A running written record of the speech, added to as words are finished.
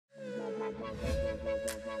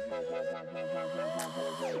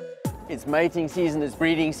It's mating season, it's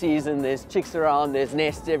breeding season, there's chicks around, there's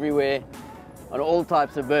nests everywhere on all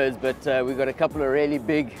types of birds, but we've got a couple of really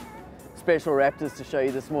big special raptors to show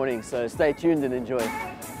you this morning, so stay tuned and enjoy.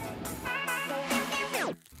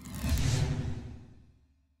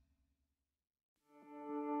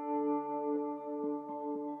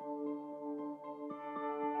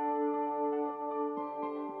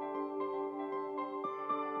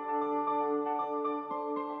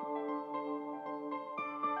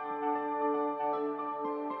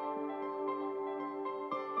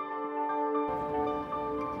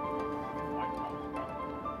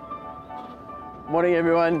 Morning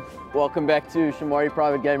everyone, welcome back to Shamwari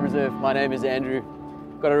Private Game Reserve. My name is Andrew.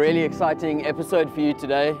 Got a really exciting episode for you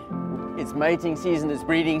today. It's mating season, it's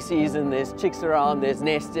breeding season, there's chicks around, there's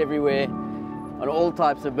nests everywhere on all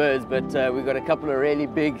types of birds, but we've got a couple of really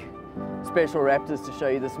big special raptors to show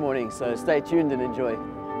you this morning, so stay tuned and enjoy.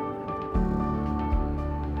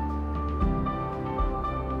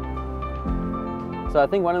 So I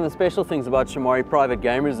think one of the special things about Shamwari Private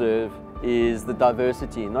Game Reserve is the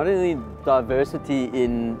diversity. Not only diversity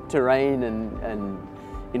in terrain and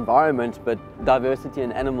environment, but diversity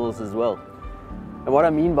in animals as well. And what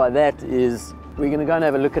I mean by that is we're going to go and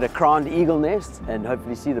have a look at a crowned eagle nest and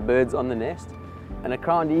hopefully see the birds on the nest. And a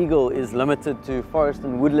crowned eagle is limited to forest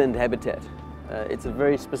and woodland habitat. It's a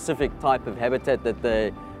very specific type of habitat that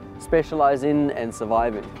they specialize in and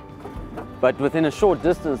survive in. But within a short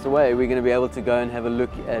distance away, we're going to be able to go and have a look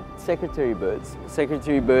at secretary birds.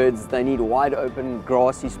 Secretary birds, they need wide open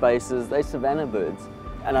grassy spaces. They're savanna birds.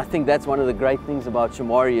 And I think that's one of the great things about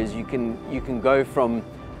Shamwari is you can go from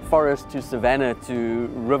forest to savanna to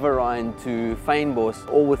riverine to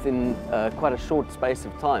fynbos all within quite a short space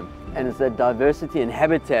of time. And it's that diversity in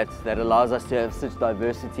habitat that allows us to have such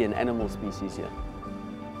diversity in animal species here.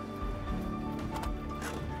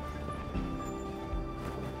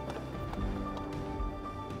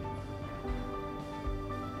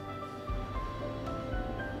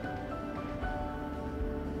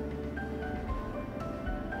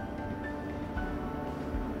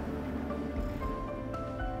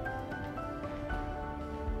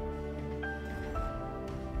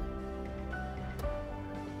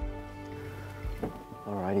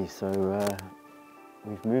 Alrighty, so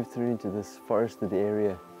we've moved through into this forested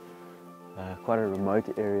area, quite a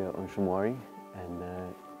remote area on Shamwari,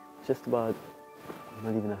 and just about not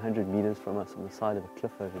even 100 meters from us on the side of a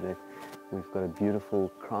cliff over there, we've got a beautiful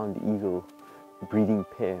crowned eagle breeding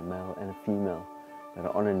pair, male and a female, that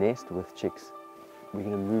are on a nest with chicks. We're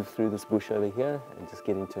going to move through this bush over here and just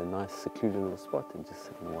get into a nice secluded little spot and just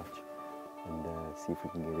sit and watch and see if we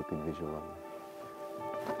can get a good visual on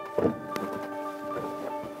them.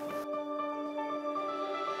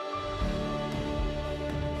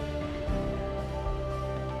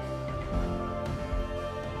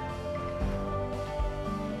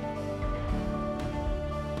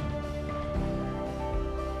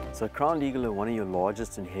 So crowned eagle are one of your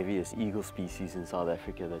largest and heaviest eagle species in South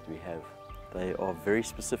Africa that we have. They are very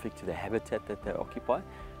specific to the habitat that they occupy,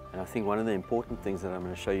 and I think one of the important things that I'm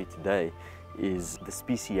going to show you today is the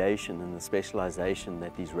speciation and the specialization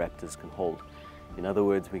that these raptors can hold. In other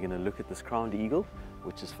words, we're going to look at this crowned eagle,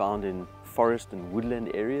 which is found in forest and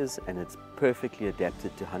woodland areas, and it's perfectly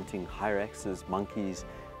adapted to hunting hyraxes, monkeys,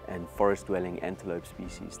 and forest-dwelling antelope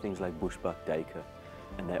species, things like bushbuck, duiker.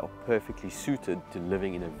 And they are perfectly suited to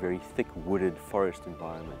living in a very thick wooded forest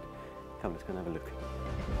environment. Come, let's go and have a look.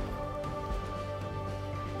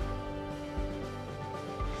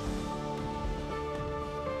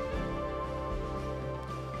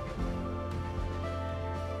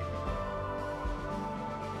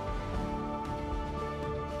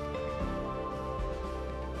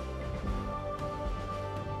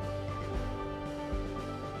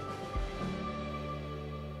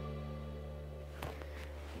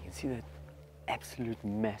 See that absolute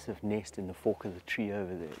massive nest in the fork of the tree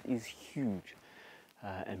over there. It is huge,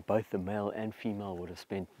 and both the male and female would have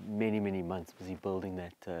spent many months busy building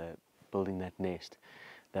that nest.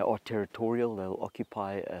 They are territorial. They'll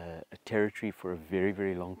occupy a territory for a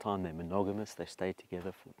very long time. They're monogamous. They stay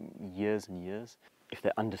together for years and years. If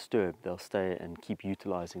they're undisturbed, they'll stay and keep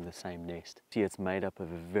utilizing the same nest. See, it's made up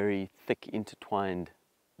of a very thick intertwined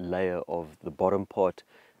layer of the bottom part,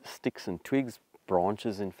 sticks and twigs,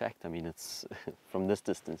 branches in fact. I mean, it's from this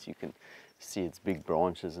distance you can see its big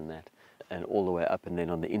branches and that, and all the way up, and then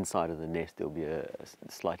on the inside of the nest there'll be a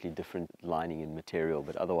slightly different lining and material,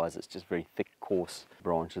 but otherwise it's just very thick, coarse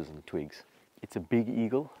branches and twigs. It's a big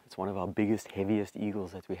eagle. It's one of our biggest, heaviest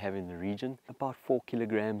eagles that we have in the region. About 4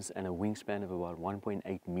 kilograms and a wingspan of about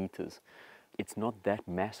 1.8 meters. It's not that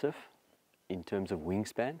massive in terms of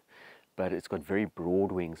wingspan, but it's got very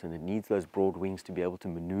broad wings, and it needs those broad wings to be able to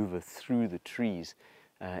maneuver through the trees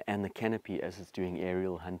and the canopy as it's doing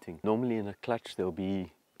aerial hunting. Normally in a clutch there'll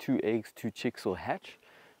be 2 eggs, 2 chicks will hatch,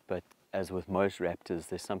 but as with most raptors,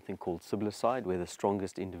 there's something called siblicide, where the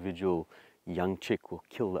strongest individual young chick will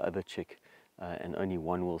kill the other chick, and only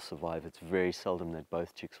one will survive. It's very seldom that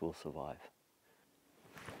both chicks will survive.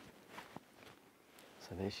 So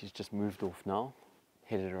there she's just moved off now,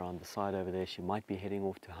 headed around the side over there. She might be heading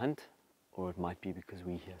off to hunt, or it might be because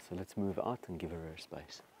we're here. So let's move out and give her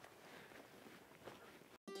space.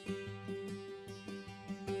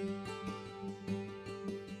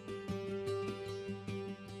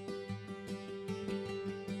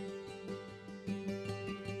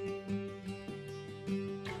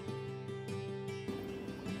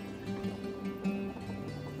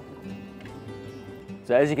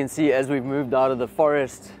 So as you can see, as we've moved out of the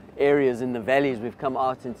forest areas in the valleys, we've come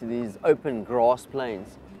out into these open grass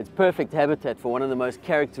plains. It's perfect habitat for one of the most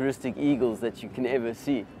characteristic eagles that you can ever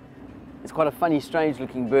see. It's quite a funny, strange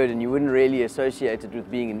looking bird, and you wouldn't really associate it with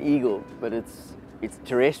being an eagle, but it's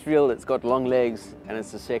terrestrial, it's got long legs, and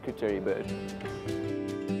it's a secretary bird.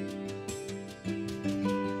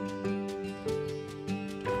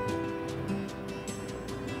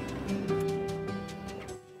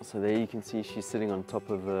 So there you can see she's sitting on top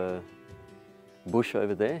of a bush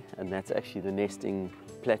over there, and that's actually the nesting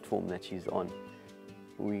platform that she's on.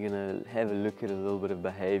 We're going to have a look at a little bit of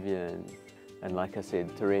behavior, and like I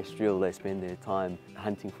said, terrestrial, they spend their time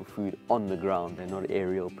hunting for food on the ground. They're not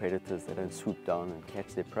aerial predators. They don't swoop down and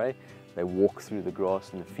catch their prey. They walk through the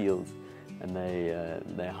grass in the fields, and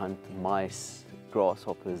they hunt mice,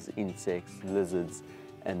 grasshoppers, insects, lizards,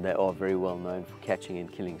 and they are very well known for catching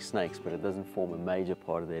and killing snakes, but it doesn't form a major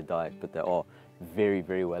part of their diet, but they are very,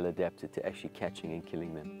 very well adapted to actually catching and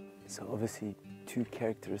killing them. So obviously 2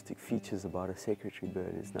 characteristic features about a secretary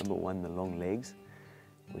bird is, number 1, the long legs,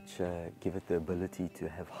 which give it the ability to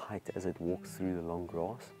have height as it walks through the long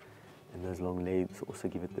grass, and those long legs also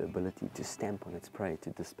give it the ability to stamp on its prey,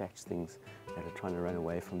 to dispatch things that are trying to run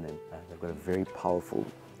away from them. They've got a very powerful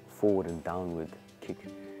forward and downward kick.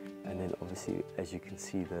 And then obviously, as you can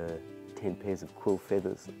see, the 10 pairs of quill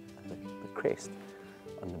feathers, the crest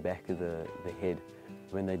on the back of the head.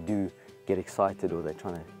 When they do get excited or they're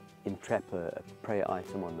trying to entrap a prey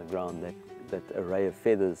item on the ground, that array of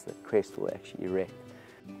feathers, that crest will actually erect.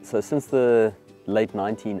 So since the late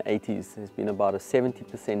 1980s, there's been about a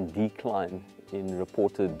 70% decline in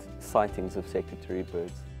reported sightings of secretary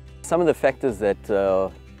birds. Some of the factors that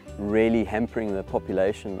are really hampering the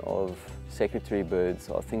population of secretary birds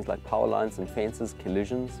are things like power lines and fences,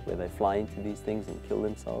 collisions, where they fly into these things and kill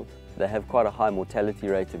themselves. They have quite a high mortality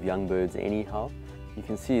rate of young birds anyhow. You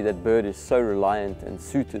can see that bird is so reliant and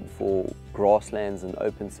suited for grasslands and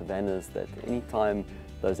open savannas that anytime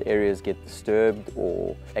those areas get disturbed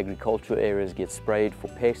or agricultural areas get sprayed for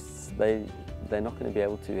pests, they're not going to be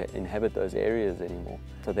able to inhabit those areas anymore.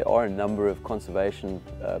 So there are a number of conservation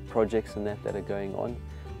projects and that are going on.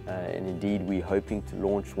 And indeed, we're hoping to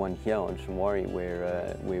launch one here on Shamwari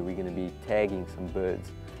where we're going to be tagging some birds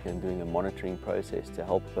and doing a monitoring process to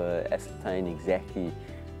help ascertain exactly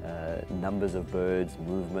numbers of birds,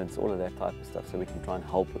 movements, all of that type of stuff, so we can try and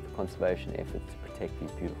help with the conservation effort to protect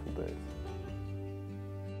these beautiful birds.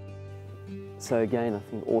 So again, I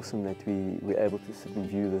think awesome that we're able to sit and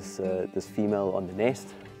view this female on the nest.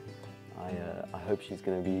 I hope she's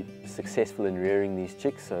going to be successful in rearing these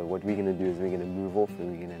chicks. So what we're going to do is we're going to move off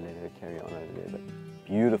and we're going to let her carry on over there. But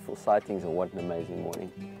beautiful sightings, and what an amazing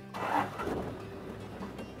morning.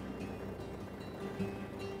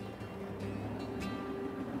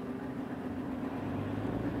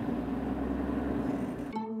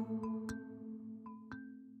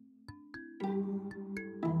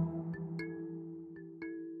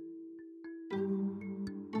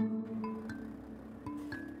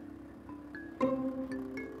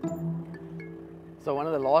 So one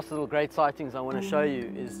of the last little great sightings I want to show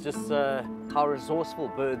you is just how resourceful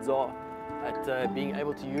birds are at being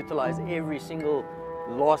able to utilize every single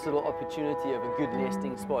last little opportunity of a good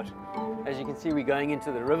nesting spot. As you can see, we're going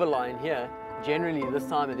into the river line here. Generally this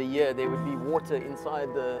time of the year there would be water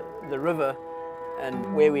inside the river,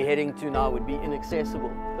 and where we're heading to now would be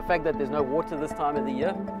inaccessible. The fact that there's no water this time of the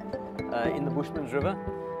year in the Bushman's River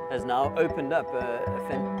has now opened up a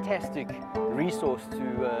fantastic resource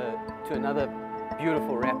to another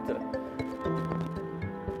beautiful raptor.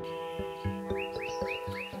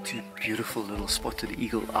 2 beautiful little spotted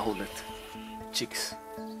eagle owlet chicks.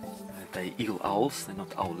 They're eagle owls, they're not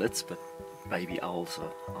owlets, but baby owls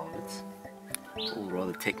are owlets. It's all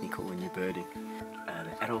rather technical when you're birding.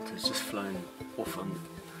 The adult has just flown off on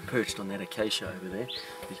perched on that acacia over there.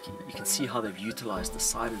 You can see how they've utilized the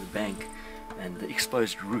side of the bank and the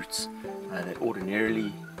exposed roots that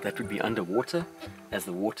ordinarily that would be underwater. As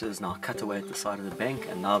the water is now cut away at the side of the bank,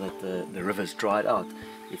 and now that the river's dried out,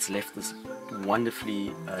 it's left this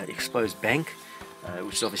wonderfully exposed bank,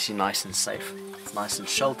 which is obviously nice and safe. It's nice and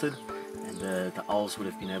sheltered, and the owls would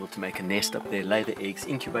have been able to make a nest up there, lay the eggs,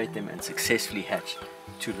 incubate them, and successfully hatch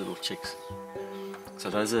 2 little chicks. So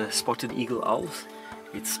those are spotted eagle owls.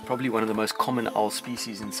 It's probably one of the most common owl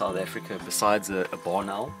species in South Africa besides a barn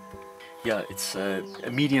owl. Yeah, it's a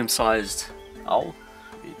medium-sized owl.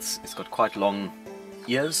 It's got quite long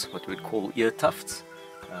ears, what we would call ear tufts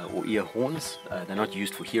or ear horns. They're not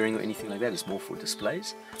used for hearing or anything like that, it's more for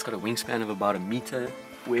displays. It's got a wingspan of about 1 meter.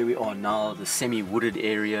 Where we are now, the semi-wooded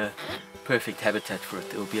area, perfect habitat for it.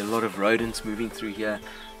 There will be a lot of rodents moving through here,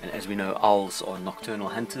 and as we know, owls are nocturnal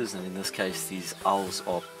hunters, and in this case these owls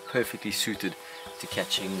are perfectly suited to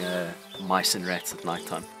catching mice and rats at night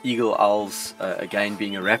time. Eagle owls, again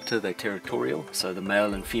being a raptor, they're territorial, so the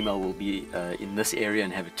male and female will be in this area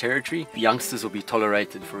and have a territory. The youngsters will be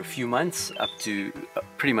tolerated for a few months up to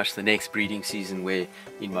pretty much the next breeding season, where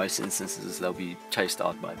in most instances they'll be chased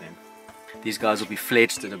out by them. These guys will be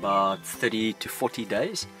fledged at about 30 to 40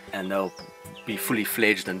 days, and they'll be fully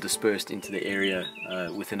fledged and dispersed into the area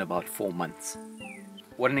within about 4 months.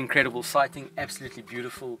 What an incredible sighting, absolutely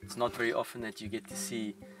beautiful. It's not very often that you get to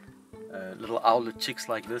see little owlet chicks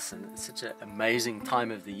like this, and it's such an amazing time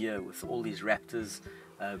of the year with all these raptors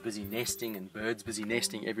busy nesting and birds busy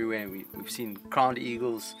nesting everywhere. We've seen crowned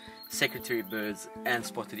eagles, secretary birds, and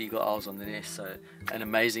spotted eagle owls on the nest. So an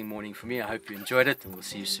amazing morning for me. I hope you enjoyed it, and we'll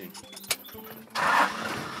see you soon.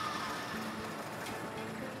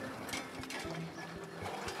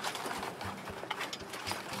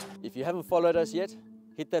 If you haven't followed us yet,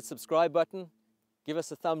 hit that subscribe button, give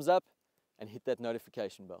us a thumbs up, and hit that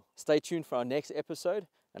notification bell. Stay tuned for our next episode,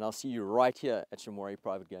 and I'll see you right here at Shamwari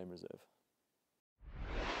Private Game Reserve.